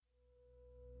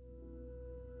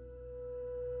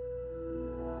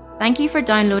Thank you for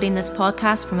downloading this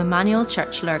podcast from Emmanuel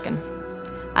Church Lurgan.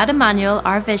 At Emmanuel,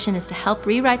 our vision is to help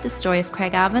rewrite the story of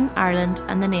Craigavon, Ireland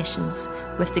and the nations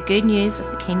with the good news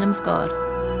of the Kingdom of God.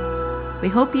 We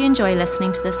hope you enjoy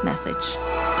listening to this message.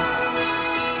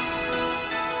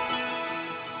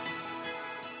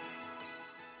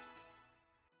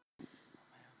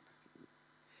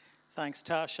 Thanks,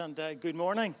 Tash, and good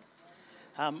morning.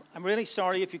 I'm really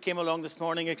sorry if you came along this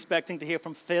morning expecting to hear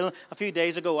from Phil. A few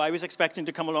days ago, I was expecting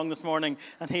to come along this morning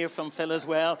and hear from Phil as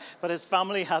well, but his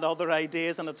family had other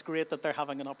ideas, and it's great that they're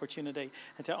having an opportunity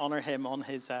to honour him on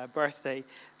his birthday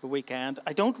weekend.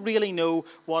 I don't really know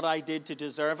what I did to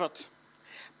deserve it,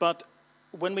 but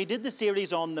when we did the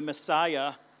series on the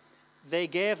Messiah, they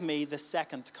gave me the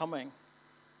second coming.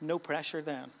 No pressure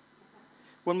then.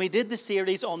 When we did the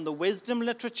series on the wisdom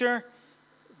literature,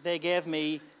 they gave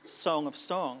me Song of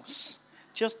Songs,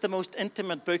 just the most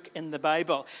intimate book in the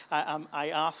Bible.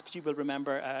 I asked, you will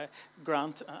remember,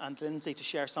 Grant and Lindsay to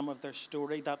share some of their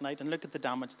story that night, and look at the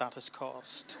damage that has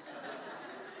caused.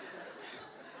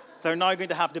 They're now going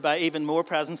to have to buy even more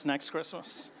presents next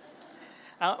Christmas.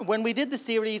 When we did the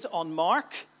series on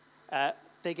Mark,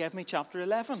 they gave me chapter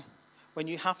 11, when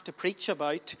you have to preach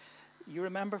about, you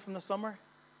remember from the summer,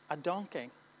 a donkey.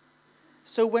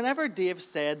 So whenever Dave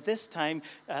said this time,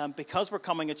 because we're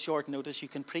coming at short notice, you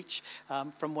can preach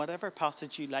from whatever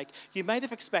passage you like, you might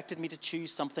have expected me to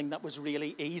choose something that was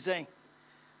really easy.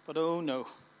 But oh no,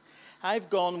 I've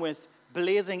gone with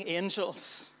blazing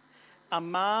angels, a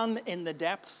man in the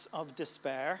depths of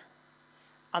despair,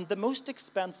 and the most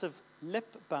expensive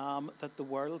lip balm that the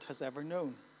world has ever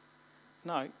known.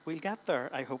 Now, we'll get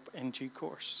there, I hope, in due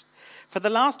course. For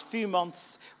the last few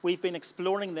months, we've been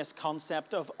exploring this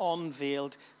concept of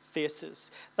unveiled faces.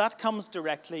 That comes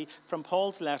directly from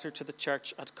Paul's letter to the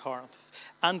church at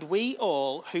Corinth. And we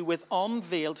all, who with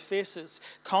unveiled faces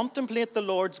contemplate the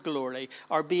Lord's glory,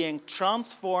 are being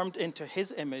transformed into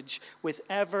his image with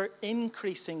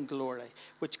ever-increasing glory,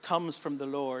 which comes from the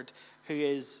Lord, who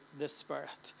is the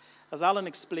Spirit. As Alan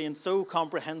explained so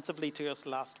comprehensively to us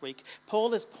last week,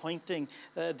 Paul is pointing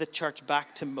the church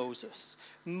back to Moses.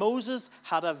 Moses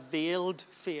had a veiled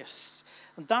face,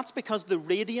 and that's because the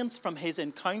radiance from his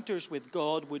encounters with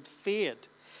God would fade.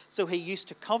 So he used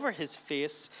to cover his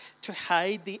face to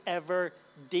hide the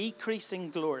ever-decreasing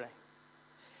glory.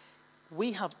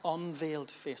 We have unveiled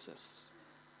faces.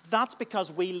 That's because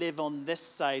we live on this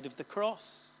side of the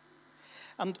cross.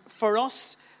 And for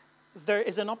us, there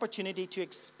is an opportunity to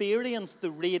experience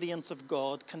the radiance of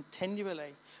God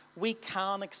continually. We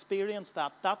can experience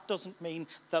that. That doesn't mean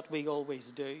that we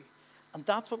always do. And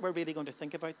that's what we're really going to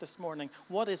think about this morning.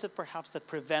 What is it perhaps that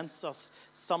prevents us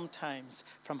sometimes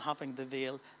from having the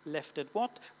veil lifted?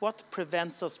 What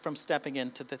prevents us from stepping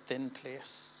into the thin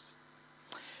place?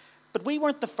 But we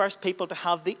weren't the first people to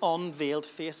have the unveiled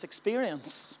face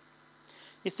experience.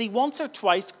 You see, once or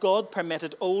twice God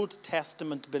permitted Old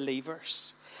Testament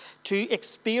believers to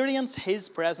experience his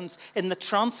presence in the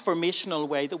transformational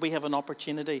way that we have an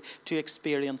opportunity to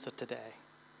experience it today.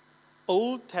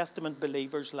 Old Testament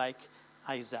believers like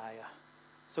Isaiah.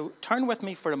 So turn with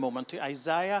me for a moment to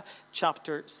Isaiah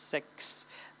chapter 6.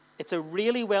 It's a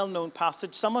really well-known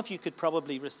passage. Some of you could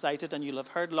probably recite it and you'll have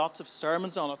heard lots of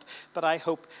sermons on it, but I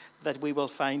hope that we will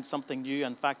find something new.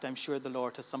 In fact, I'm sure the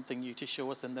Lord has something new to show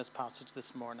us in this passage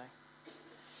this morning.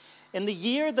 In the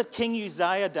year that King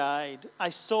Uzziah died, I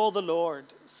saw the Lord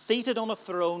seated on a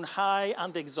throne high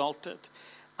and exalted,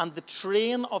 and the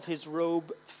train of his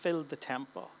robe filled the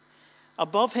temple.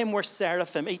 Above him were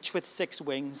seraphim, each with 6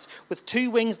 wings. With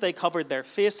 2 wings they covered their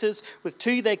faces, with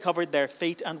 2 they covered their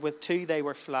feet, and with 2 they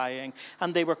were flying.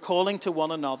 And they were calling to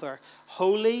one another,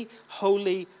 Holy,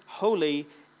 holy, holy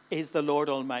is the Lord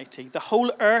Almighty. The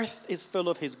whole earth is full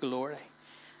of his glory.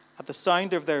 At the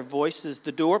sound of their voices,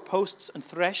 the doorposts and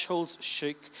thresholds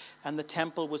shook, and the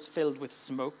temple was filled with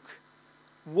smoke.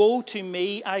 Woe to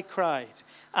me, I cried.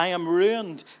 I am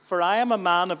ruined, for I am a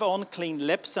man of unclean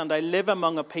lips, and I live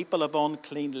among a people of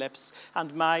unclean lips,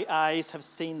 and my eyes have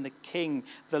seen the King,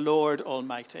 the Lord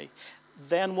Almighty.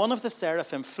 Then one of the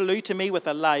seraphim flew to me with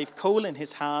a live coal in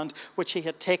his hand, which he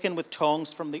had taken with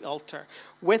tongs from the altar.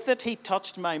 With it he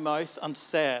touched my mouth and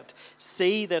said,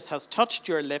 See, this has touched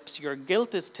your lips, your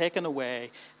guilt is taken away,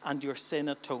 and your sin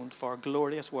atoned for.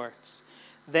 Glorious words.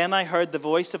 Then I heard the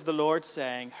voice of the Lord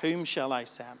saying, Whom shall I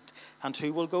send, and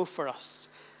who will go for us?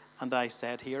 And I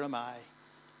said, Here am I,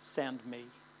 send me.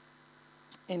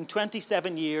 In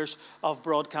 27 years of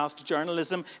broadcast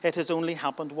journalism, it has only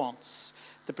happened once.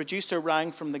 The producer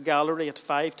rang from the gallery at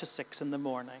 5 to 6 in the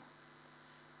morning.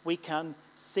 We can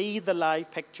see the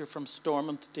live picture from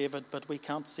Stormont, David, but we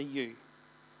can't see you.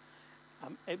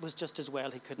 It was just as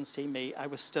well he couldn't see me. I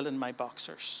was still in my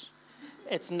boxers.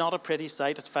 It's not a pretty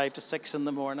sight at 5 to 6 in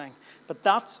the morning, but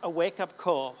that's a wake-up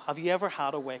call. Have you ever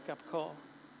had a wake-up call?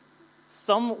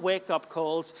 Some wake-up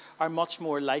calls are much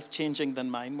more life-changing than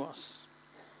mine was.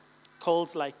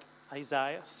 Calls like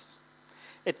Isaiah's.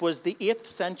 It was the 8th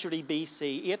century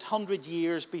BC, 800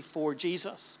 years before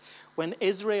Jesus, when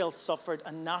Israel suffered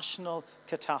a national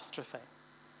catastrophe.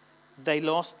 They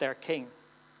lost their king.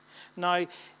 Now,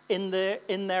 in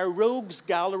their rogues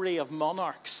gallery of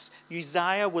monarchs,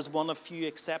 Uzziah was one of few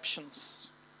exceptions.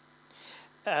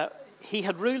 He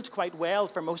had ruled quite well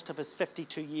for most of his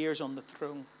 52 years on the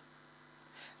throne.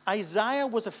 Isaiah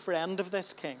was a friend of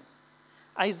this king.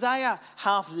 Isaiah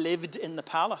half lived in the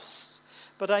palace,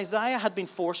 but Isaiah had been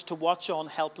forced to watch on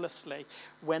helplessly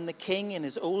when the king in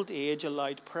his old age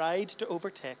allowed pride to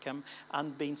overtake him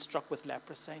and been struck with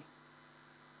leprosy.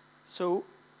 So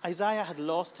Isaiah had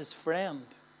lost his friend.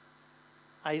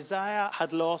 Isaiah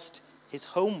had lost his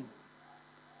home.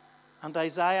 And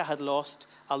Isaiah had lost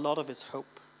a lot of his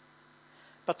hope.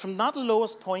 But from that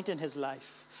lowest point in his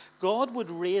life, God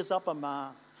would raise up a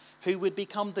man who would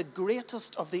become the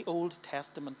greatest of the Old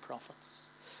Testament prophets.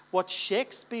 What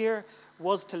Shakespeare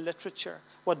was to literature,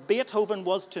 what Beethoven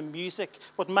was to music,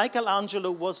 what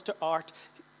Michelangelo was to art,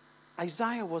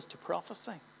 Isaiah was to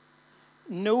prophecy.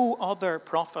 No other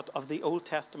prophet of the Old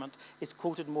Testament is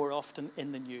quoted more often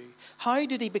in the New. How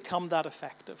did he become that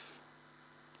effective?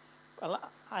 Well,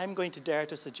 I'm going to dare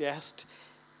to suggest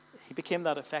he became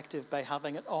that effective by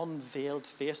having an unveiled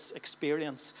face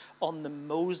experience on the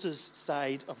Moses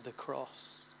side of the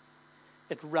cross.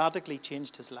 It radically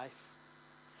changed his life.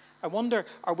 I wonder,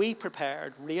 are we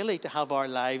prepared really to have our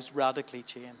lives radically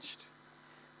changed?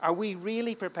 Are we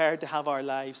really prepared to have our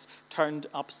lives turned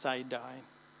upside down?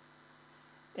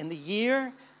 In the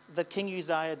year that King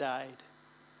Uzziah died,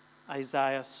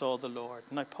 Isaiah saw the Lord.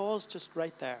 Now pause just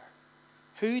right there.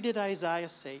 Who did Isaiah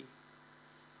see?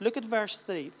 Look at verse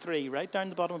 3, right down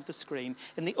the bottom of the screen.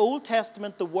 In the Old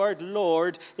Testament, the word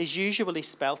Lord is usually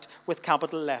spelt with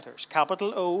capital letters.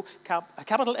 Capital O,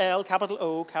 capital L, capital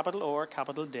O, capital R,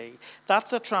 capital D.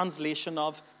 That's a translation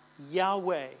of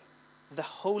Yahweh, the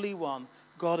Holy One,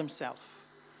 God himself.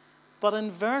 But in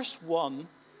verse 1,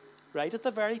 right at the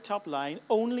very top line,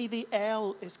 only the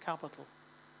L is capital.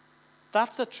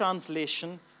 That's a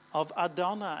translation of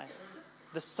Adonai,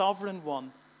 the sovereign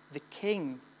one, the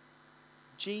king,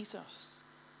 Jesus.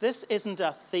 This isn't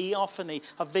a theophany,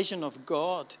 a vision of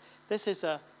God. This is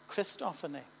a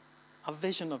Christophany, a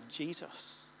vision of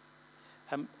Jesus.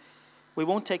 We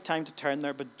won't take time to turn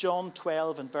there, but John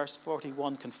 12 and verse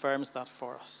 41 confirms that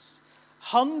for us.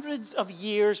 Hundreds of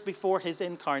years before his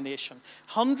incarnation,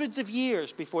 hundreds of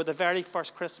years before the very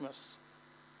first Christmas,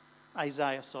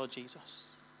 Isaiah saw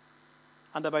Jesus.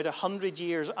 And about 100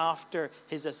 years after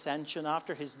his ascension,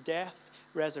 after his death,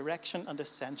 resurrection and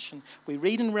ascension, we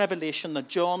read in Revelation that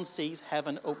John sees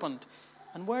heaven opened.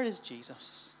 And where is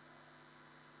Jesus?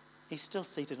 He's still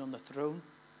seated on the throne,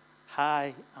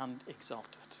 high and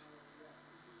exalted.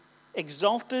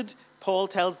 Exalted, Paul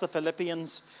tells the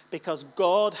Philippians, because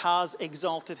God has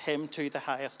exalted him to the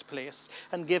highest place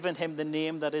and given him the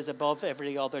name that is above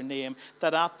every other name,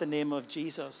 that at the name of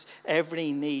Jesus,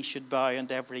 every knee should bow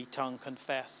and every tongue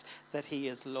confess that he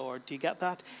is Lord. Do you get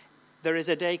that? There is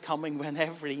a day coming when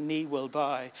every knee will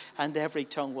bow and every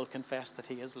tongue will confess that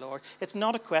he is Lord. It's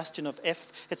not a question of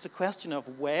if, it's a question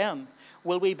of when.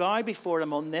 Will we bow before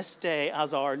him on this day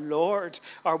as our Lord,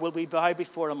 or will we bow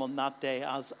before him on that day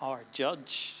as our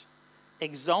judge?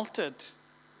 Exalted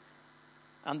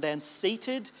and then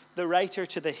seated, the writer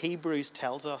to the Hebrews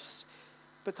tells us,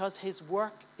 because his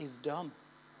work is done.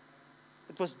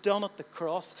 It was done at the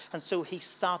cross, and so he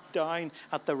sat down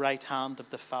at the right hand of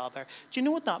the Father. Do you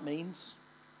know what that means?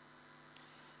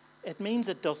 It means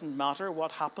it doesn't matter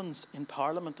what happens in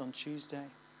Parliament on Tuesday.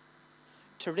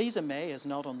 Theresa May is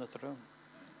not on the throne.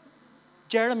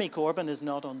 Jeremy Corbyn is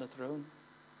not on the throne.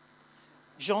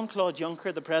 Jean-Claude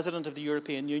Juncker, the President of the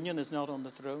European Union, is not on the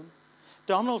throne.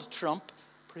 Donald Trump,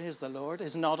 praise the Lord,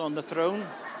 is not on the throne.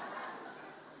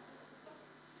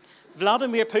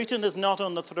 Vladimir Putin is not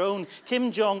on the throne.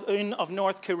 Kim Jong-un of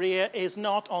North Korea is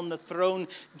not on the throne.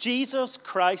 Jesus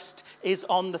Christ is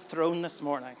on the throne this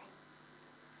morning.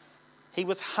 He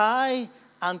was high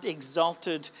and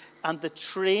exalted, and the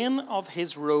train of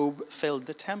his robe filled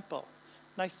the temple.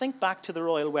 Now think back to the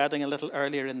royal wedding a little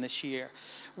earlier in this year.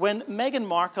 When Meghan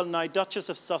Markle, now Duchess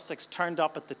of Sussex, turned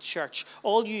up at the church,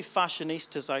 all you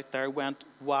fashionistas out there went,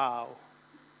 wow.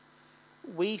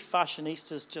 We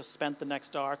fashionistas just spent the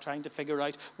next hour trying to figure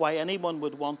out why anyone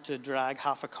would want to drag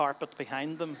half a carpet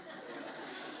behind them.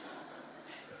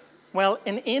 Well,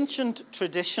 in ancient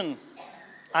tradition,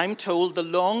 I'm told the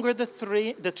longer the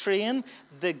train,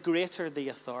 the greater the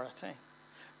authority.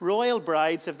 Royal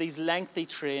brides have these lengthy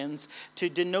trains to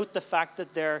denote the fact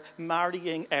that they're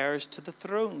marrying heirs to the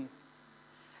throne.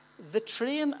 The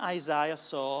train Isaiah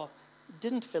saw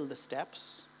didn't fill the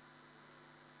steps.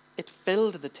 It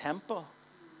filled the temple.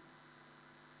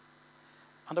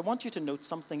 And I want you to note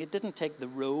something. It didn't take the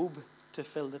robe to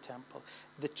fill the temple.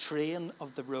 The train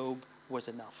of the robe was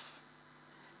enough.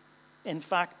 In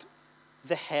fact,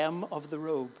 the hem of the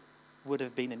robe would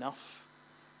have been enough.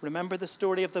 Remember the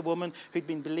story of the woman who'd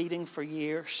been bleeding for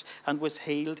years and was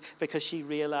healed because she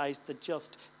realized that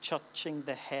just touching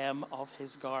the hem of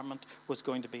his garment was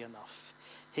going to be enough.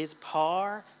 His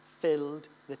power filled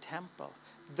the temple.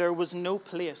 There was no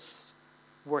place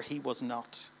where he was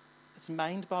not. It's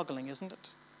mind-boggling, isn't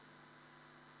it?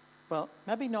 Well,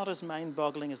 maybe not as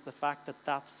mind-boggling as the fact that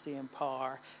that same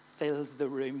power fills the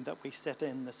room that we sit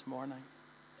in this morning.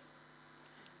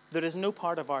 There is no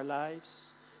part of our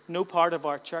lives, no part of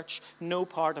our church, no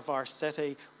part of our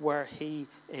city where he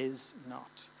is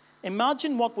not.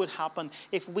 Imagine what would happen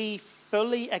if we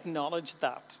fully acknowledged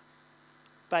that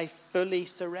by fully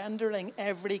surrendering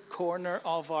every corner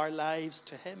of our lives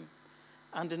to him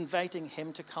and inviting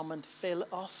him to come and fill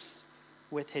us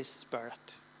with his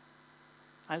Spirit.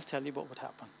 I'll tell you what would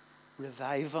happen.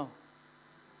 Revival.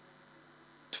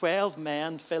 12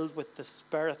 men filled with the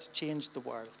Spirit changed the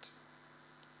world.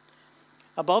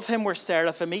 Above him were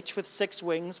seraphim, each with 6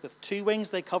 wings. With 2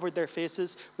 wings they covered their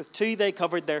faces, with 2 they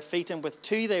covered their feet, and with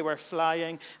 2 they were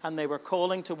flying, and they were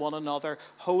calling to one another,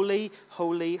 Holy,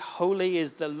 holy, holy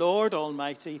is the Lord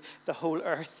Almighty. The whole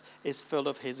earth is full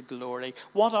of his glory.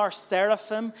 What are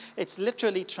seraphim? It's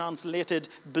literally translated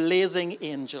blazing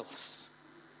angels.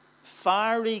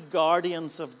 Fiery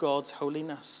guardians of God's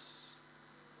holiness.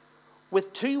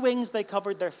 With 2 wings they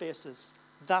covered their faces.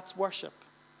 That's worship.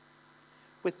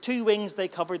 With 2 wings they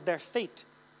covered their feet.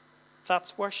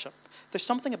 That's worship. There's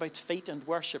something about feet and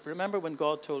worship. Remember when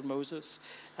God told Moses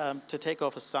to take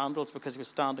off his sandals because he was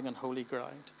standing on holy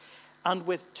ground. And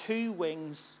with 2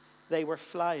 wings they were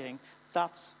flying.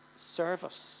 That's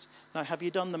service. Now, have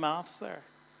you done the maths there?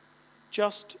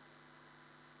 Just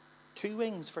 2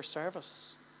 wings for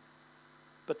service,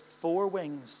 but 4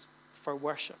 wings for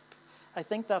worship. I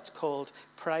think that's called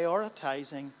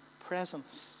prioritizing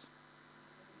presence.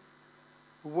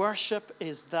 Worship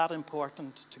is that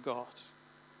important to God.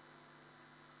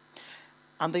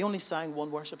 And they only sang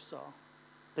one worship song.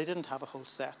 They didn't have a whole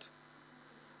set.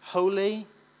 Holy,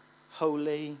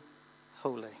 holy,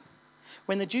 holy.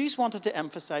 When the Jews wanted to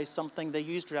emphasize something, they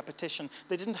used repetition.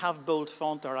 They didn't have bold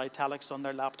font or italics on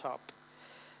their laptop.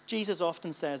 Jesus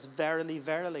often says, verily,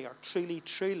 verily, or truly,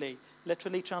 truly,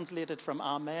 literally translated from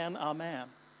amen, amen.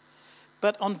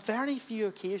 But on very few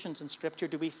occasions in Scripture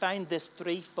do we find this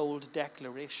 3-fold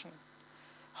declaration.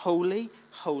 Holy,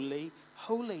 holy,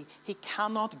 holy. He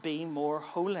cannot be more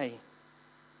holy.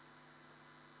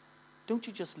 Don't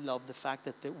you just love the fact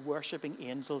that the worshipping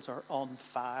angels are on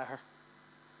fire?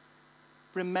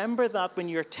 Remember that when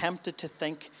you're tempted to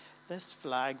think, this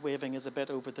flag waving is a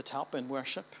bit over the top in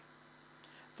worship.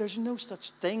 There's no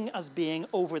such thing as being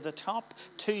over the top,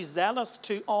 too zealous,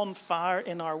 too on fire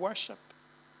in our worship.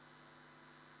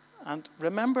 And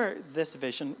remember this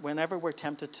vision whenever we're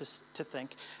tempted to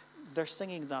think, they're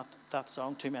singing that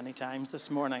song too many times this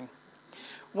morning.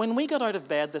 When we got out of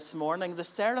bed this morning, the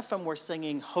seraphim were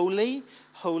singing, holy,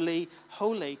 holy,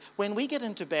 holy. When we get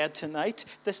into bed tonight,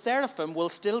 the seraphim will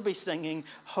still be singing,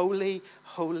 holy,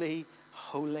 holy,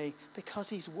 holy,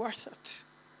 because he's worth it.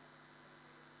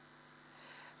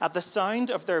 At the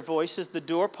sound of their voices, the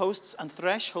doorposts and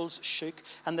thresholds shook,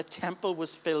 and the temple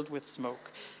was filled with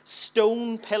smoke.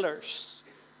 Stone pillars,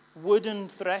 wooden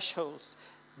thresholds,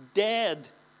 dead,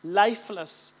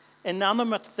 lifeless,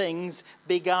 inanimate things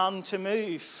began to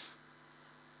move.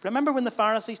 Remember when the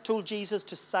Pharisees told Jesus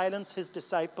to silence his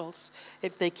disciples?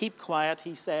 If they keep quiet,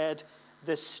 he said,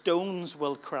 the stones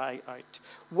will cry out.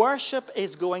 Worship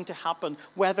is going to happen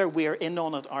whether we're in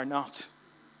on it or not.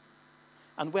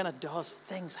 And when it does,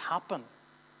 things happen.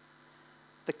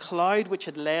 The cloud which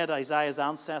had led Isaiah's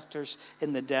ancestors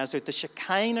in the desert, the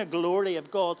Shekinah glory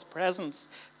of God's presence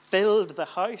filled the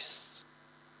house.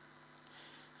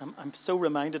 I'm so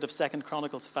reminded of 2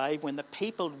 Chronicles 5 when the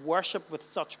people worshipped with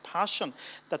such passion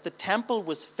that the temple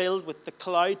was filled with the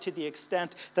cloud to the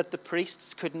extent that the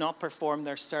priests could not perform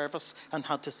their service and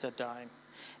had to sit down.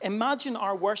 Imagine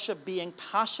our worship being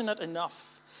passionate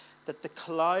enough that the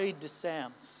cloud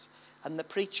descends and the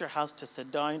preacher has to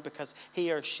sit down because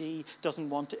he or she doesn't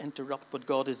want to interrupt what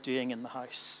God is doing in the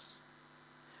house.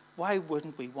 Why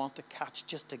wouldn't we want to catch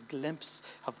just a glimpse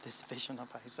of this vision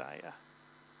of Isaiah?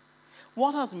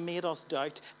 What has made us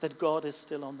doubt that God is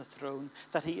still on the throne,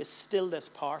 that he is still this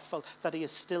powerful, that he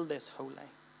is still this holy?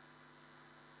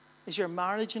 Is your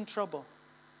marriage in trouble?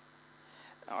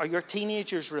 Are your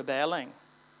teenagers rebelling?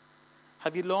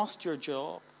 Have you lost your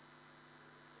job?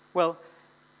 Well,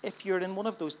 if you're in one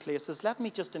of those places, let me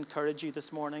just encourage you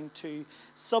this morning to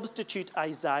substitute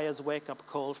Isaiah's wake-up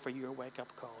call for your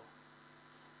wake-up call.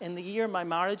 In the year my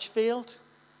marriage failed,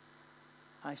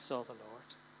 I saw the Lord.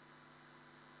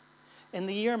 In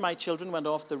the year my children went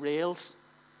off the rails,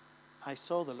 I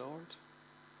saw the Lord.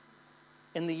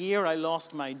 In the year I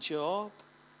lost my job,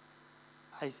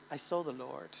 I saw the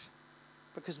Lord.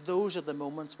 Because those are the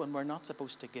moments when we're not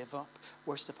supposed to give up.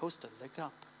 We're supposed to look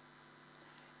up.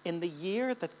 In the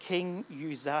year that King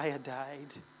Uzziah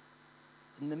died,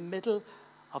 in the middle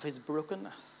of his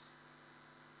brokenness,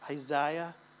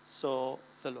 Isaiah saw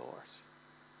the Lord.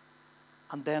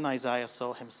 And then Isaiah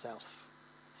saw himself.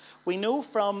 We know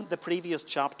from the previous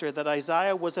chapter that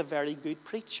Isaiah was a very good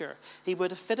preacher. He would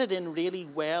have fitted in really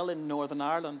well in Northern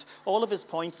Ireland. All of his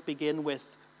points begin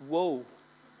with, woe.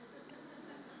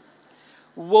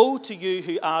 Woe to you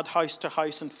who add house to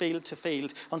house and field to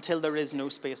field until there is no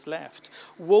space left.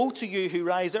 Woe to you who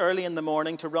rise early in the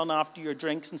morning to run after your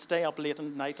drinks and stay up late at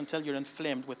night until you're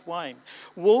inflamed with wine.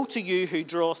 Woe to you who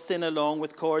draw sin along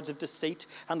with cords of deceit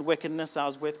and wickedness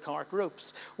as with cart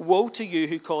ropes. Woe to you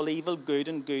who call evil good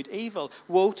and good evil.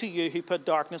 Woe to you who put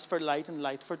darkness for light and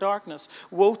light for darkness.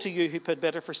 Woe to you who put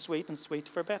bitter for sweet and sweet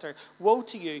for bitter. Woe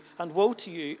to you and woe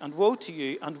to you and woe to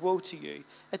you and woe to you.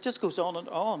 It just goes on and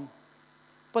on.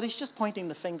 But he's just pointing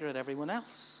the finger at everyone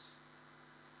else.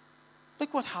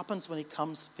 Look what happens when he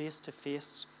comes face to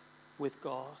face with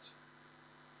God.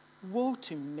 Woe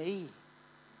to me,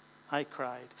 I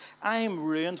cried. I am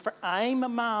ruined, for I am a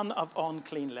man of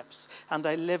unclean lips, and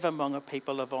I live among a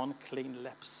people of unclean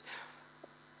lips.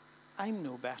 I'm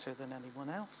no better than anyone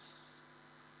else.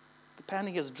 The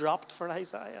penny has dropped for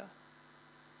Isaiah.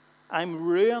 I'm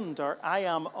ruined, or I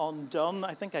am undone.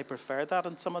 I think I prefer that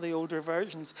in some of the older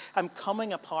versions. I'm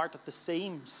coming apart at the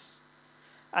seams.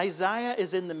 Isaiah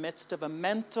is in the midst of a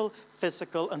mental,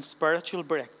 physical, and spiritual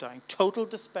breakdown, total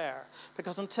despair.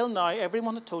 Because until now,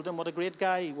 everyone had told him what a great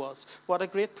guy he was, what a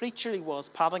great preacher he was,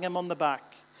 patting him on the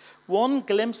back. One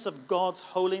glimpse of God's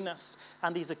holiness,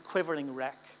 and he's a quivering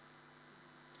wreck.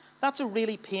 That's a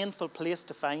really painful place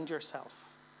to find yourself.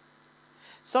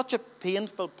 Such a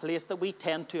painful place that we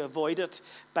tend to avoid it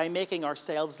by making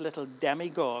ourselves little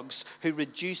demagogues who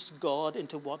reduce God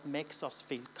into what makes us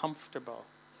feel comfortable.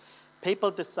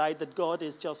 People decide that God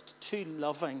is just too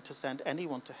loving to send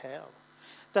anyone to hell.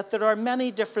 That there are many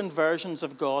different versions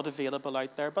of God available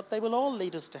out there, but they will all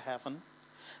lead us to heaven.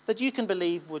 That you can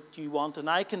believe what you want and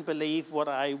I can believe what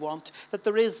I want. That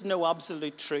there is no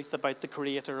absolute truth about the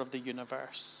creator of the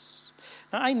universe.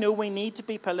 Now, I know we need to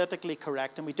be politically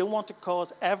correct and we don't want to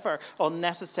cause ever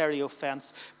unnecessary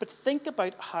offense, but think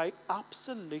about how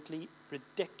absolutely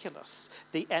ridiculous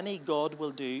the any God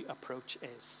will do approach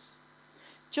is.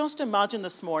 Just imagine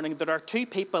this morning there are two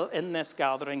people in this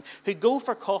gathering who go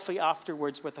for coffee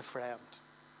afterwards with a friend.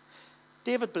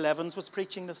 David Blevins was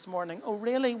preaching this morning. Oh,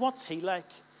 really? What's he like?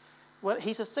 Well,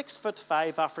 he's a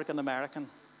 6'5" African American.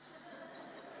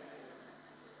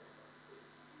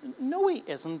 No, he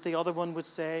isn't, the other one would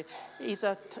say. He's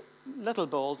a little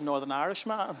bald Northern Irish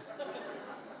man.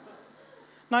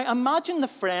 Now, imagine the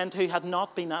friend who had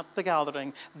not been at the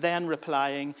gathering then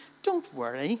replying, don't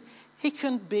worry, he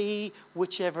can be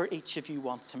whichever each of you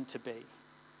wants him to be.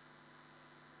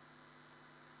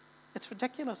 It's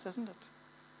ridiculous, isn't it?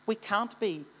 We can't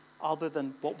be other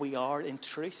than what we are in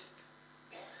truth.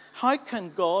 How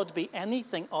can God be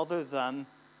anything other than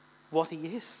what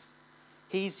he is?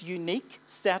 He's unique,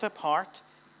 set apart,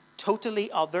 totally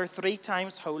other, 3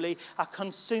 times holy, a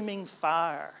consuming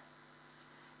fire.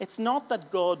 It's not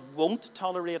that God won't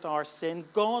tolerate our sin.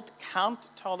 God can't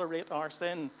tolerate our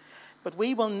sin. But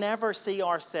we will never see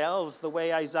ourselves the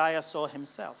way Isaiah saw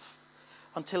himself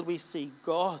until we see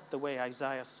God the way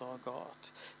Isaiah saw God.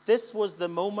 This was the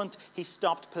moment he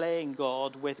stopped playing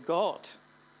God with God.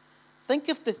 Think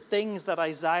of the things that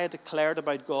Isaiah declared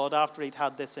about God after he'd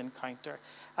had this encounter.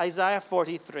 Isaiah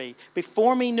 43,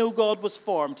 before me no God was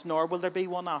formed, nor will there be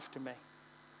one after me.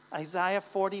 Isaiah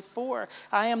 44,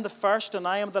 I am the first and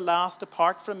I am the last,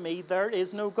 apart from me there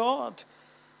is no God.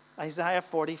 Isaiah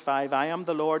 45, I am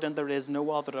the Lord and there is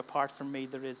no other, apart from me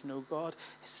there is no God.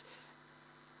 His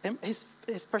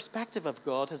perspective of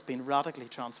God has been radically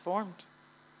transformed.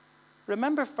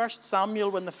 Remember 1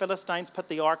 Samuel when the Philistines put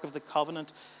the Ark of the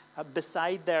Covenant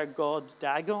beside their god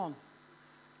Dagon.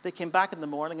 They came back in the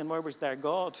morning, and where was their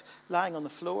God? Lying on the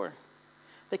floor.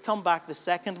 They come back the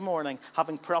second morning,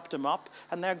 having propped him up,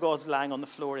 and their God's lying on the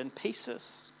floor in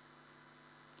pieces.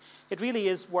 It really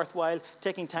is worthwhile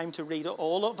taking time to read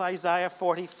all of Isaiah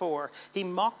 44. He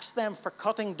mocks them for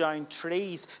cutting down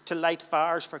trees to light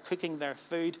fires for cooking their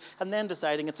food, and then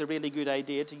deciding it's a really good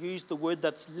idea to use the wood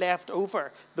that's left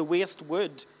over, the waste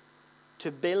wood,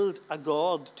 to build a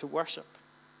God to worship.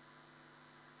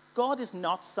 God is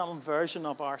not some version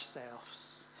of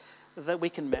ourselves that we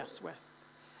can mess with.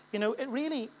 You know, it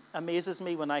really amazes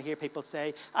me when I hear people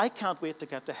say, I can't wait to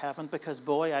get to heaven because,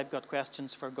 boy, I've got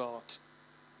questions for God.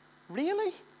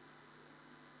 Really?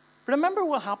 Remember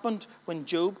what happened when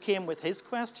Job came with his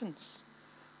questions?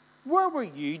 Where were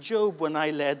you, Job, when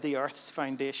I laid the earth's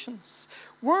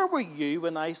foundations? Where were you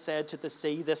when I said to the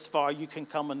sea, this far you can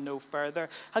come and no further?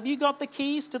 Have you got the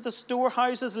keys to the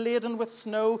storehouses laden with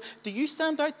snow? Do you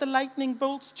send out the lightning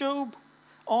bolts, Job?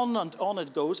 On and on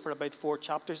it goes for about 4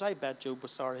 chapters. I bet Job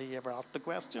was sorry he ever asked the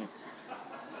question.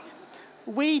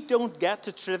 We don't get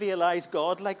to trivialize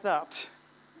God like that.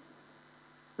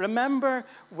 Remember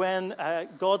when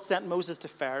God sent Moses to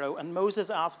Pharaoh, and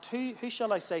Moses asked, who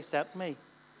shall I say sent me?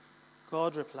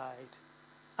 God replied,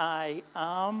 I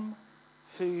am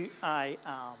who I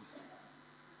am.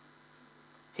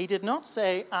 He did not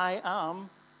say, I am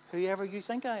whoever you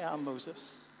think I am,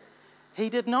 Moses. He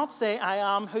did not say, I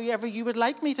am whoever you would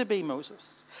like me to be,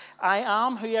 Moses. I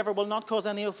am whoever will not cause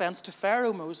any offense to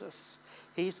Pharaoh, Moses.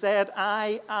 He said,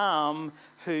 I am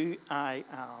who I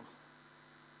am.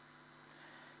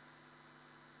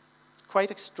 It's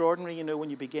quite extraordinary, you know, when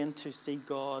you begin to see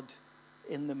God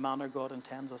in the manner God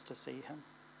intends us to see him.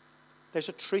 There's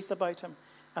a truth about him.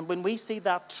 And when we see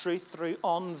that truth through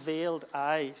unveiled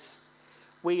eyes,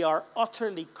 we are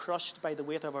utterly crushed by the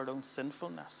weight of our own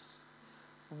sinfulness.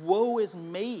 Woe is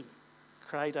me,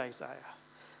 cried Isaiah.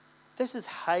 This is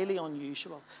highly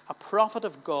unusual. A prophet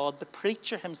of God, the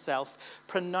preacher himself,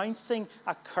 pronouncing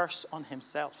a curse on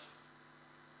himself.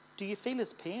 Do you feel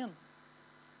his pain?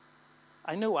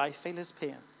 I know I feel his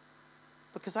pain.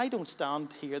 Because I don't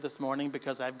stand here this morning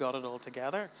because I've got it all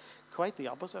together. Quite the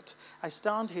opposite. I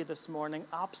stand here this morning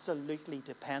absolutely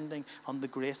depending on the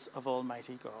grace of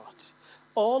Almighty God.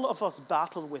 All of us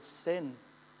battle with sin.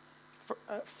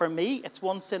 For me, it's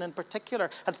one sin in particular.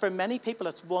 And for many people,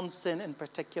 it's one sin in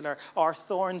particular. Our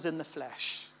thorns in the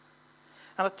flesh.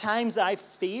 And at times I've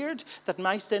feared that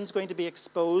my sin's going to be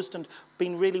exposed and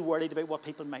been really worried about what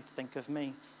people might think of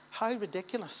me. How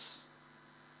ridiculous.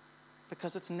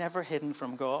 Because it's never hidden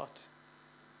from God.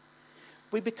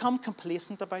 We become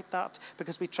complacent about that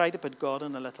because we try to put God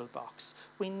in a little box.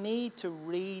 We need to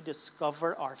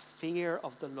rediscover our fear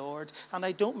of the Lord. And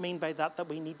I don't mean by that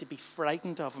we need to be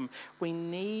frightened of him. We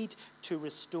need to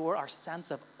restore our sense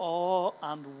of awe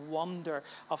and wonder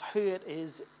of who it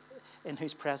is in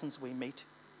whose presence we meet.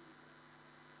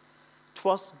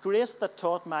 'Twas grace that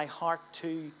taught my heart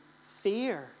to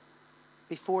fear.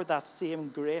 Before that same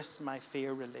grace my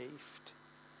fear relieved.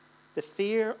 The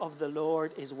fear of the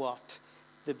Lord is what?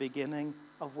 The beginning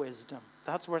of wisdom.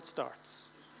 That's where it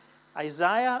starts.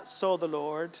 Isaiah saw the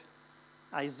Lord.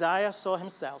 Isaiah saw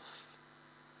himself.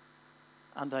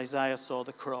 And Isaiah saw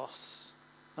the cross.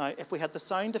 Now, if we had the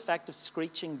sound effect of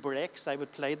screeching brakes, I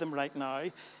would play them right now.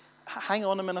 Hang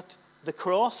on a minute. The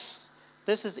cross.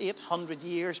 This is 800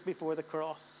 years before the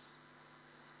cross.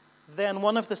 Then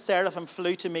one of the seraphim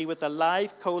flew to me with a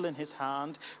live coal in his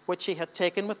hand, which he had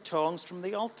taken with tongs from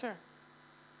the altar.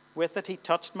 With it he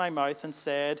touched my mouth and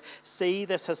said, see,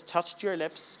 this has touched your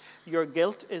lips. Your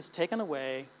guilt is taken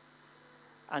away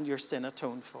and your sin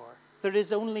atoned for. There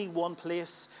is only one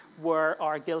place where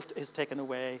our guilt is taken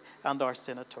away and our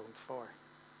sin atoned for.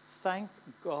 Thank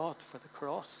God for the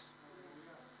cross.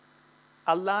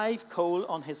 A live coal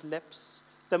on his lips,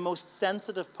 the most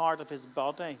sensitive part of his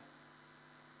body.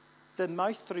 The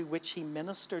mouth through which he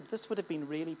ministered. This would have been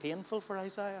really painful for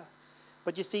Isaiah.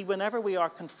 But you see, whenever we are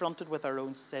confronted with our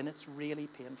own sin, it's really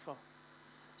painful.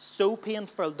 So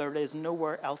painful there is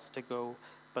nowhere else to go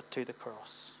but to the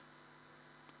cross.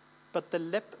 But the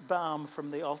lip balm from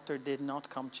the altar did not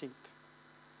come cheap.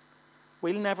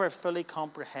 We'll never fully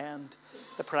comprehend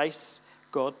the price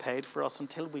God paid for us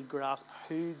until we grasp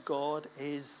who God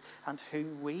is and who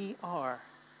we are.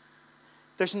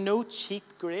 There's no cheap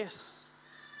grace.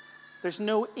 There's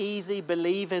no easy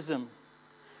believism.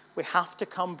 We have to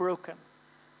come broken.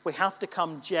 We have to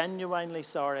come genuinely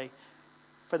sorry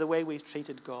for the way we've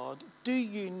treated God. Do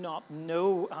you not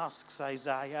know, asks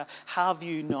Isaiah, have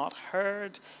you not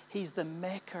heard? He's the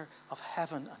maker of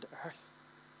heaven and earth.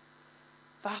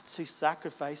 That's who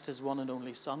sacrificed his one and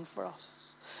only Son for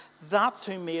us. That's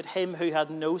who made him who had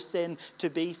no sin to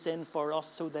be sin for us,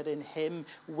 so that in him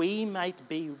we might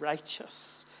be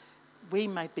righteous. We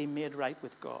might be made right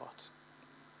with God.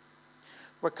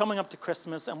 We're coming up to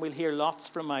Christmas and we'll hear lots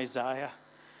from Isaiah.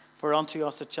 For unto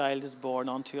us a child is born,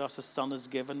 unto us a son is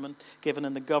given,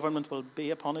 and the government will be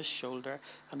upon his shoulder,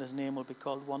 and his name will be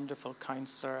called Wonderful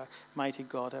Counselor, Mighty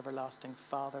God, Everlasting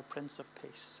Father, Prince of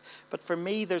Peace. But for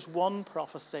me, there's one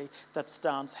prophecy that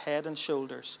stands head and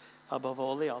shoulders above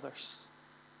all the others.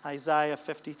 Isaiah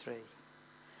 53.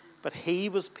 But he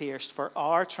was pierced for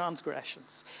our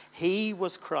transgressions. He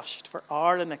was crushed for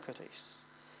our iniquities.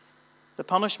 The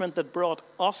punishment that brought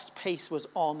us peace was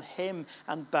on him,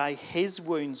 and by his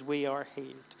wounds we are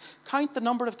healed. Count the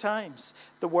number of times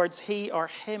the words he or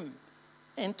him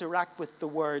interact with the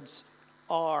words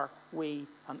are, we,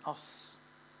 and us.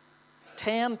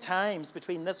 10 times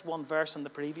between this one verse and the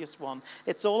previous one.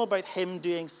 It's all about him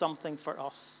doing something for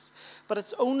us. But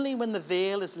it's only when the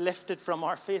veil is lifted from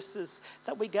our faces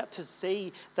that we get to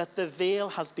see that the veil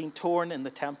has been torn in the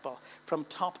temple from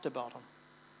top to bottom,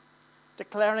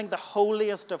 declaring the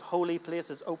holiest of holy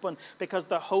places open, because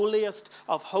the holiest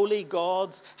of holy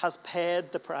gods has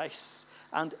paid the price,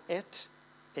 and it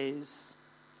is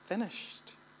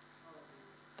finished.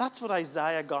 That's what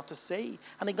Isaiah got to see,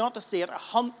 and he got to see it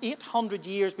 800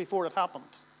 years before it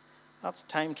happened. That's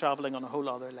time traveling on a whole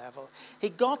other level. He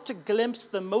got to glimpse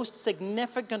the most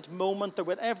significant moment there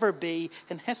would ever be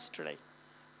in history,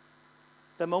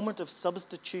 the moment of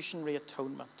substitutionary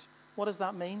atonement. What does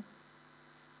that mean?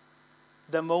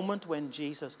 The moment when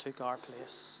Jesus took our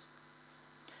place.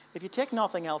 If you take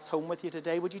nothing else home with you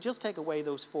today, would you just take away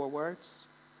those 4 words?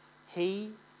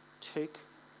 He took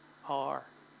our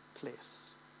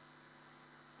place.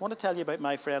 I want to tell you about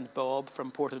my friend Bob from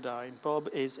Portadown. Bob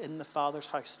is in the Father's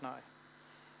house now.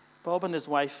 Bob and his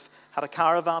wife had a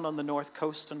caravan on the north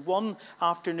coast, and one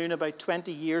afternoon about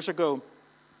 20 years ago,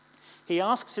 he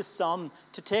asked his son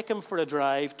to take him for a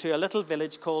drive to a little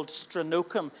village called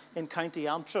Stranocum in County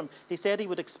Antrim. He said he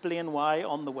would explain why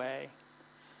on the way.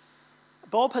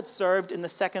 Bob had served in the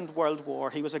Second World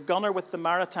War. He was a gunner with the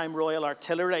Maritime Royal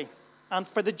Artillery. And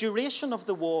for the duration of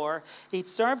the war, he'd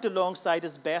served alongside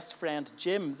his best friend,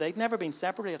 Jim. They'd never been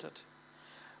separated.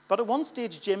 But at one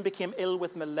stage, Jim became ill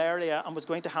with malaria and was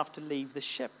going to have to leave the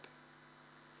ship.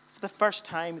 For the first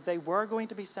time, they were going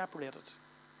to be separated.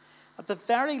 At the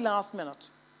very last minute,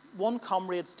 one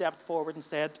comrade stepped forward and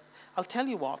said, I'll tell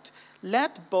you what,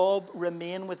 let Bob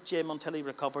remain with Jim until he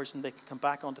recovers and they can come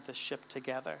back onto the ship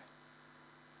together.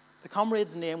 The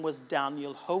comrade's name was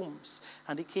Daniel Holmes,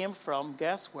 and he came from,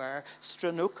 guess where,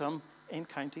 Stranocum in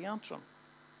County Antrim.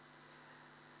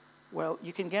 Well,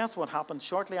 you can guess what happened.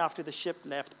 Shortly after the ship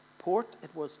left port,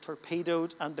 it was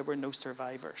torpedoed and there were no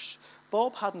survivors.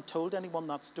 Bob hadn't told anyone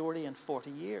that story in 40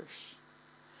 years.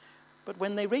 But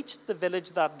when they reached the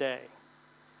village that day,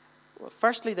 well,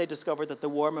 firstly, they discovered that the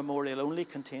war memorial only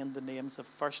contained the names of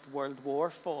First World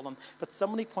War fallen, but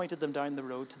somebody pointed them down the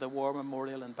road to the war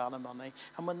memorial in Ballymoney.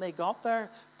 And when they got there,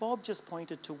 Bob just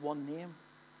pointed to one name,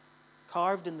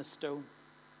 carved in the stone,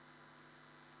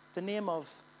 the name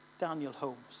of Daniel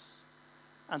Holmes.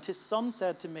 And his son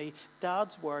said to me,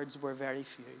 Dad's words were very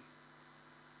few.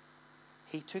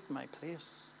 He took my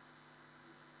place.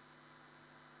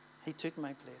 He took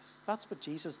my place. That's what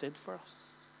Jesus did for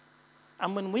us.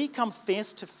 And when we come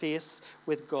face to face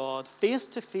with God, face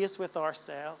to face with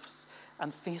ourselves,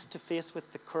 and face to face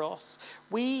with the cross,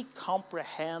 we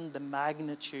comprehend the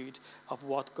magnitude of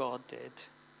what God did.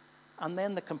 And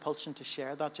then the compulsion to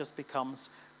share that just becomes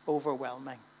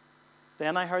overwhelming.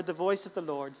 Then I heard the voice of the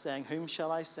Lord saying, whom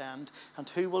shall I send, and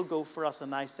who will go for us?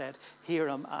 And I said, here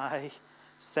am I.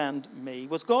 Send me.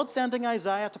 Was God sending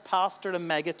Isaiah to pastor a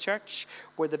mega church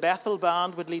where the Bethel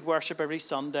band would lead worship every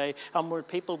Sunday and where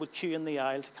people would queue in the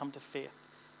aisle to come to faith?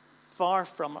 Far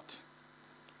from it.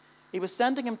 He was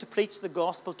sending him to preach the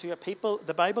gospel to a people,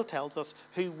 the Bible tells us,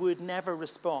 who would never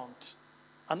respond.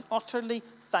 An utterly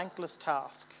thankless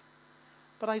task.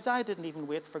 But Isaiah didn't even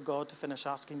wait for God to finish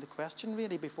asking the question,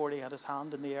 really, before he had his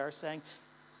hand in the air saying,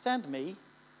 send me,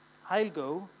 I'll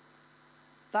go.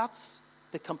 That's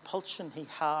the compulsion he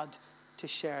had to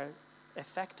share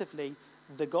effectively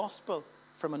the gospel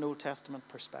from an Old Testament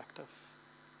perspective.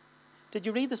 Did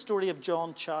you read the story of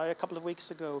John Chow a couple of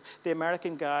weeks ago, the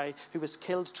American guy who was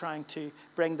killed trying to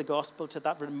bring the gospel to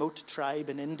that remote tribe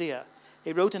in India?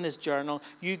 He wrote in his journal,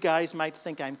 you guys might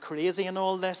think I'm crazy in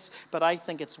all this, but I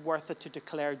think it's worth it to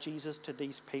declare Jesus to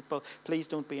these people. Please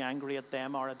don't be angry at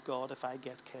them or at God if I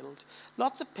get killed.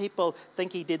 Lots of people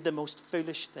think he did the most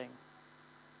foolish thing.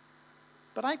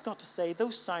 But I've got to say,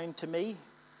 those sound to me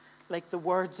like the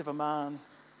words of a man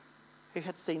who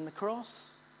had seen the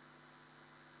cross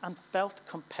and felt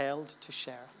compelled to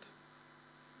share it.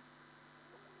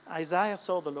 Isaiah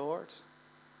saw the Lord.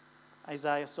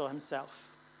 Isaiah saw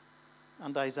himself.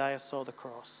 And Isaiah saw the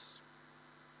cross.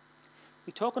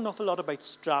 We talk an awful lot about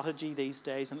strategy these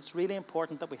days, and it's really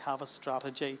important that we have a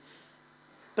strategy.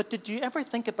 But did you ever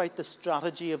think about the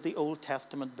strategy of the Old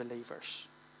Testament believers?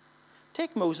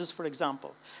 Take Moses, for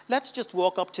example. Let's just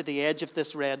walk up to the edge of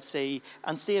this Red Sea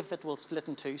and see if it will split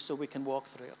in two so we can walk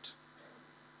through it.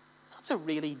 That's a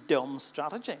really dumb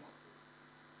strategy.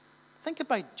 Think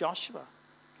about Joshua.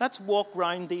 Let's walk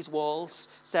round these walls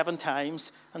 7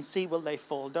 times and see will they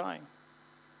fall down.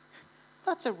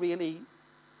 That's a really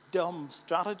dumb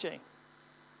strategy.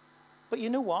 But you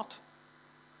know what?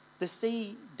 The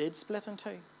sea did split in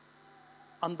two,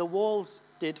 and the walls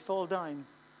did fall down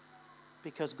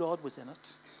because God was in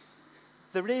it.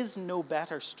 There is no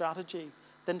better strategy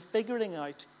than figuring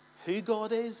out who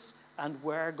God is and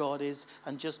where God is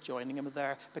and just joining him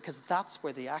there, because that's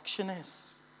where the action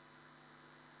is.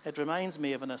 It reminds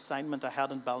me of an assignment I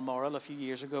had in Balmoral a few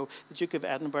years ago. The Duke of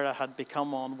Edinburgh had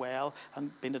become unwell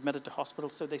and been admitted to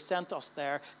hospital, so they sent us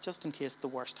there just in case the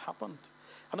worst happened.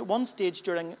 And at one stage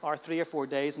during our 3 or 4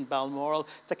 days in Balmoral,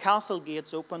 the castle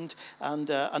gates opened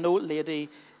and an old lady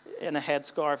in a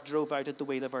headscarf drove out at the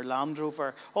wheel of her Land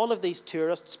Rover. All of these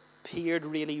tourists peered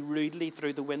really rudely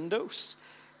through the windows.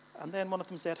 And then one of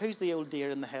them said, "Who's the old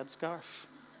dear in the headscarf?"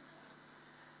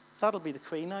 "That'll be the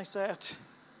Queen," I said.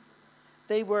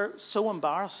 They were so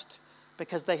embarrassed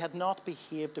because they had not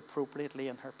behaved appropriately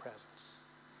in her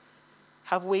presence.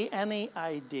 Have we any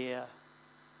idea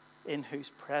in whose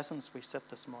presence we sit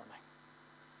this morning?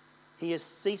 He is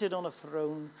seated on a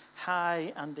throne,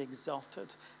 high and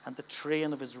exalted, and the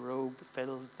train of his robe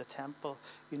fills the temple.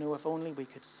 You know, if only we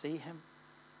could see him,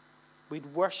 we'd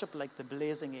worship like the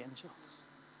blazing angels.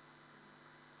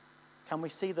 Can we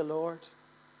see the Lord?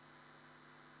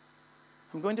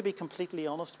 I'm going to be completely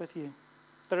honest with you.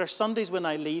 There are Sundays when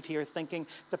I leave here thinking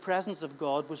the presence of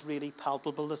God was really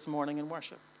palpable this morning in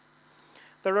worship.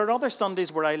 There are other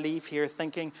Sundays where I leave here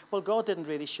thinking, well, God didn't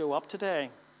really show up today.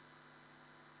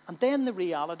 And then the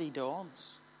reality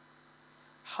dawns.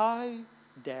 How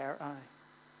dare I?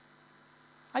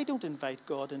 I don't invite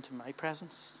God into my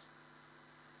presence.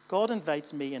 God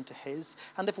invites me into his.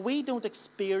 And if we don't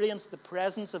experience the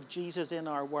presence of Jesus in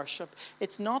our worship,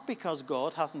 it's not because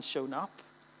God hasn't shown up.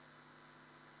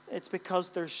 It's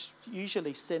because there's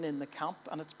usually sin in the camp,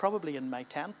 and it's probably in my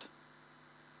tent.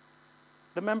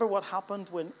 Remember what happened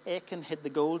when Achan hid the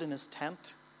gold in his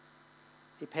tent?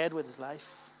 He paid with his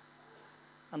life.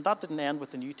 And that didn't end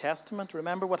with the New Testament.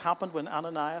 Remember what happened when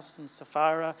Ananias and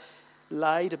Sapphira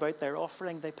lied about their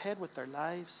offering? They paid with their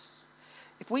lives.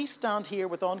 If we stand here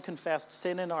with unconfessed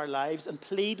sin in our lives and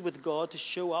plead with God to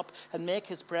show up and make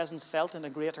his presence felt in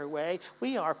a greater way,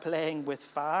 we are playing with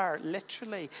fire,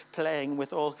 literally playing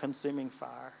with all-consuming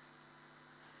fire.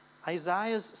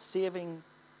 Isaiah's saving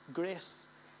grace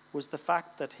was the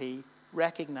fact that he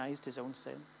recognized his own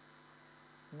sin.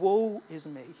 Woe is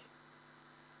me.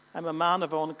 I'm a man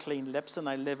of unclean lips, and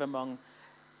I live among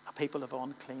a people of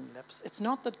unclean lips. It's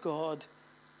not that God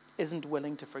isn't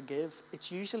willing to forgive.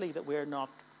 It's usually that we're not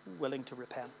willing to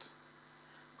repent.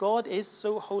 God is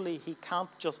so holy, he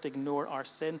can't just ignore our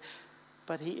sin,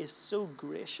 but he is so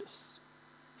gracious.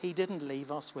 He didn't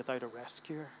leave us without a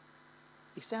rescuer.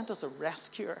 He sent us a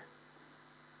rescuer.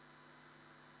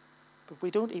 But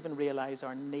we don't even realize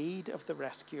our need of the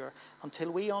rescuer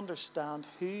until we understand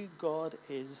who God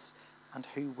is and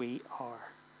who we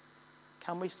are.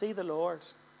 Can we see the Lord?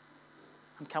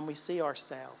 And can we see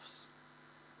ourselves?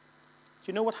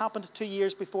 Do you know what happened 2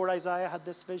 years before Isaiah had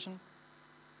this vision?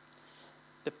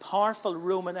 The powerful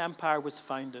Roman Empire was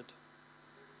founded.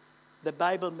 The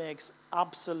Bible makes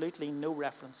absolutely no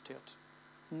reference to it.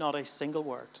 Not a single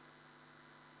word.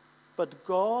 But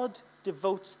God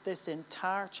devotes this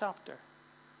entire chapter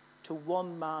to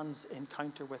one man's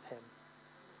encounter with him.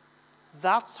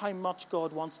 That's how much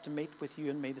God wants to meet with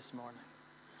you and me this morning.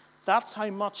 That's how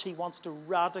much he wants to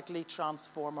radically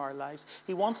transform our lives.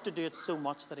 He wants to do it so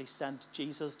much that he sent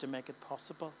Jesus to make it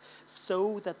possible,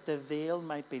 so that the veil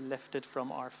might be lifted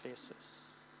from our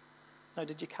faces. Now,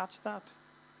 did you catch that?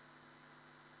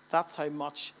 That's how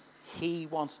much he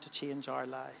wants to change our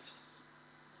lives.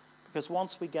 Because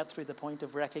once we get through the point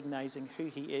of recognizing who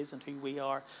he is and who we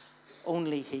are,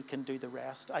 only he can do the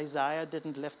rest. Isaiah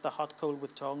didn't lift the hot coal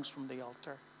with tongs from the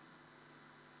altar.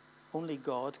 Only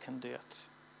God can do it.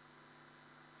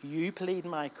 You plead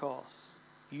my cause.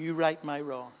 You right my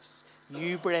wrongs.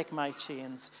 You break my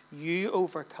chains. You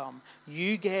overcome.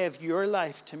 You gave your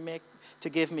life to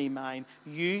give me mine.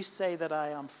 You say that I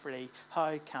am free.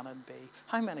 How can it be?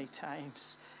 How many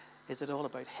times is it all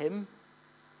about him?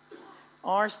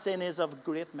 Our sin is of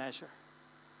great measure,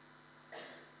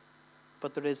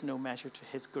 but there is no measure to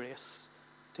his grace,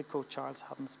 to quote Charles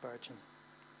Haddon Spurgeon.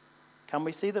 Can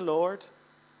we see the Lord?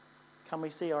 Can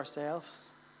we see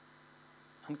ourselves?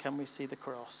 And can we see the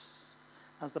cross?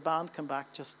 As the band come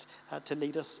back just to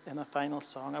lead us in a final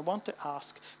song, I want to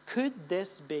ask, could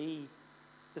this be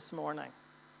this morning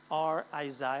our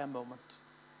Isaiah moment?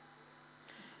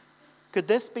 Could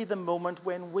this be the moment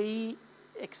when we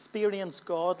experience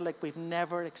God like we've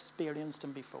never experienced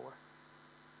him before?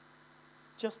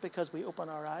 Just because we open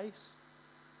our eyes?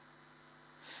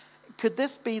 Could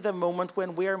this be the moment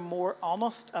when we're more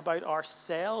honest about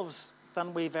ourselves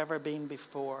than we've ever been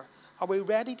before? Are we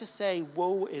ready to say,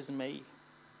 woe is me?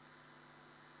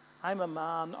 I'm a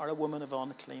man or a woman of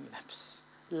unclean lips,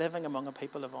 living among a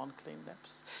people of unclean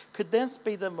lips. Could this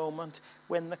be the moment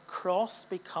when the cross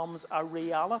becomes a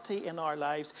reality in our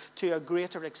lives to a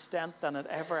greater extent than it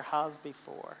ever has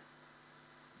before?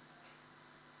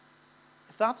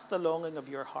 If that's the longing of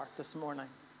your heart this morning,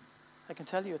 I can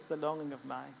tell you it's the longing of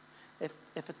mine. If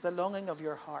it's the longing of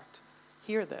your heart,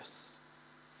 hear this.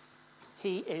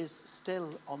 He is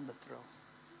still on the throne.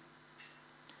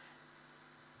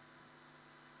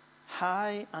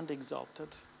 High and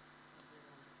exalted.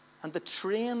 And the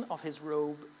train of his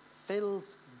robe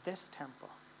fills this temple.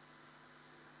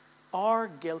 Our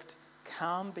guilt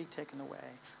can be taken away.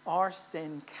 Our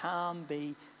sin can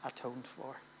be atoned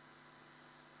for.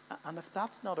 And if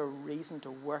that's not a reason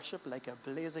to worship like a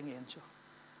blazing angel,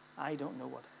 I don't know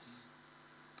what is.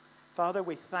 Father,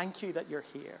 we thank you that you're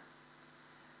here.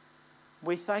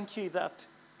 We thank you that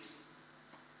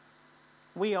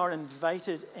we are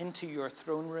invited into your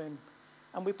throne room.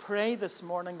 And we pray this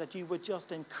morning that you would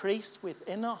just increase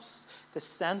within us the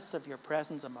sense of your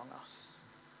presence among us.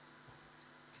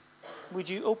 Would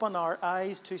you open our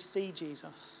eyes to see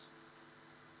Jesus?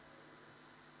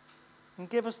 And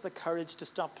give us the courage to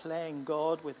stop playing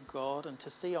God with God and to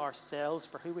see ourselves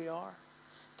for who we are.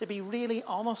 To be really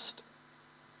honest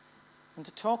and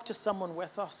to talk to someone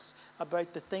with us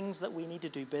about the things that we need to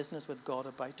do business with God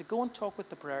about. To go and talk with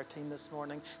the prayer team this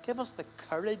morning. Give us the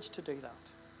courage to do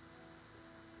that,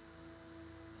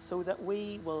 so that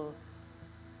we will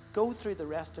go through the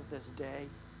rest of this day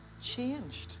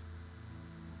changed,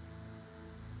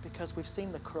 because we've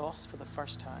seen the cross for the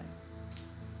first time,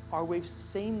 or we've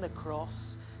seen the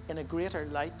cross in a greater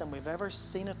light than we've ever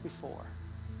seen it before,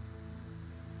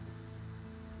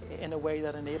 in a way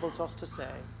that enables us to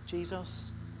say,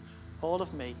 Jesus, all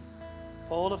of me,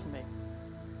 for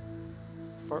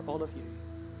all of you,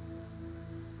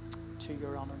 to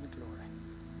your honor and glory.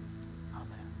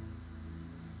 Amen.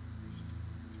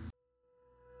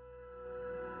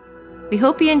 We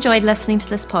hope you enjoyed listening to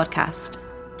this podcast.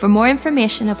 For more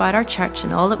information about our church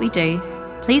and all that we do,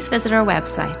 please visit our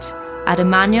website at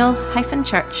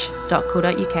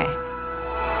emmanuel-church.co.uk.